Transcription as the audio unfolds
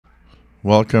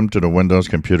Welcome to the Windows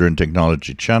Computer and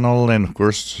Technology channel, and of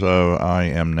course I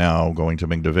am now going to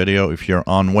make the video. If you're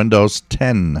on Windows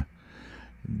 10,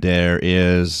 there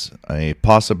is a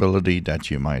possibility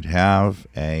that you might have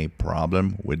a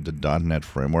problem with the .NET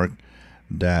framework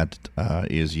that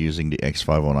is using the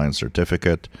X509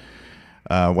 certificate.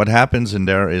 What happens in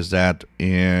there is that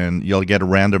you'll get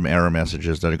random error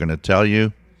messages that are going to tell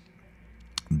you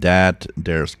that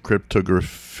there's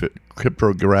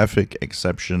cryptographic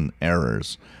exception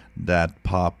errors that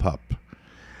pop up.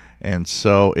 And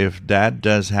so if that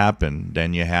does happen,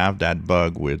 then you have that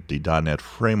bug with the .NET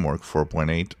Framework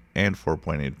 4.8 and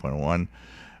 4.8.1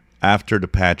 after the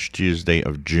patch Tuesday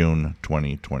of June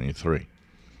 2023.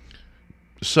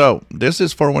 So this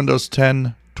is for Windows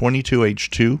 10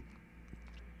 22H2.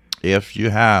 If you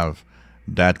have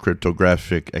that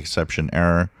cryptographic exception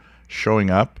error showing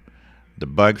up, the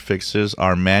bug fixes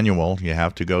are manual. You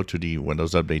have to go to the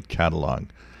Windows Update catalog.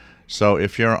 So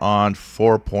if you're on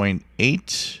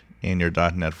 4.8 in your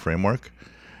 .NET Framework,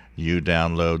 you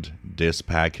download this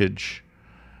package.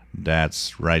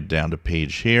 That's right down the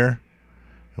page here.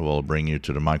 It will bring you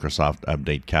to the Microsoft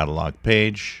Update catalog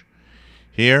page.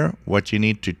 Here, what you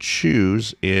need to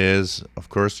choose is, of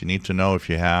course, you need to know if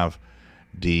you have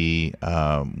the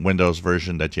Windows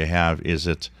version that you have. Is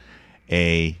it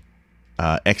a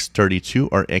x32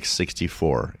 or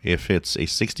x64? If it's a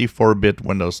 64-bit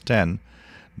Windows 10,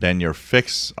 then your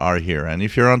fix are here. And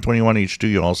if you're on 21H2,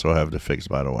 you also have the fix,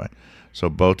 by the way. So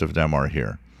both of them are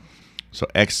here. So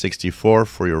x64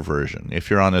 for your version. If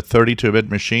you're on a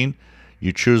 32-bit machine,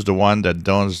 you choose the one that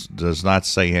does not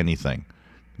say anything.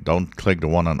 Don't click the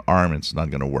one on ARM, it's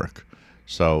not going to work.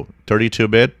 So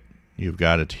 32-bit, you've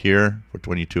got it here for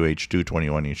 22H2,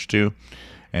 21H2,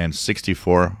 and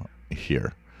 64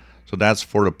 here. So that's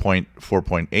for the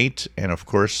 4.8, and of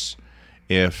course,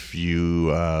 if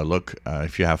you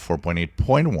if you have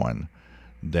 4.8.1,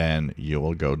 then you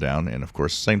will go down, and of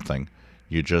course, same thing.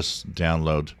 You just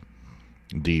download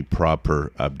the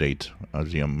proper update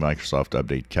of the Microsoft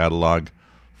Update catalog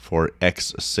for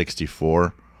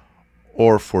x64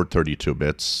 or for 32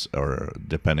 bits, or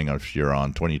depending on if you're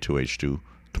on 22H2,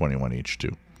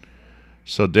 21H2.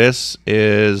 So this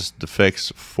is the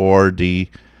fix for the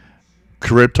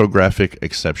cryptographic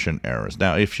exception errors.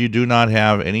 Now, if you do not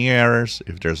have any errors,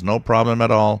 if there's no problem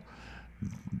at all,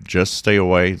 just stay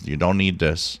away. You don't need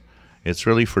this. It's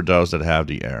really for those that have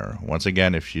the error. Once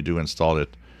again, if you do install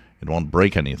it, it won't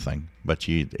break anything, but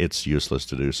it's useless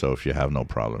to do so if you have no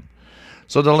problem.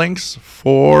 So the links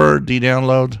for the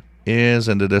download is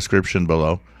in the description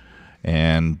below,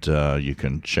 and you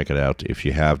can check it out if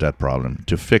you have that problem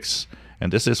to fix.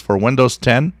 And this is for Windows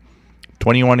 10,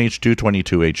 21H2,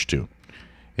 22H2.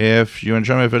 If you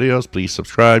enjoy my videos, please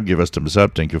subscribe, give us thumbs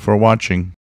up. Thank you for watching.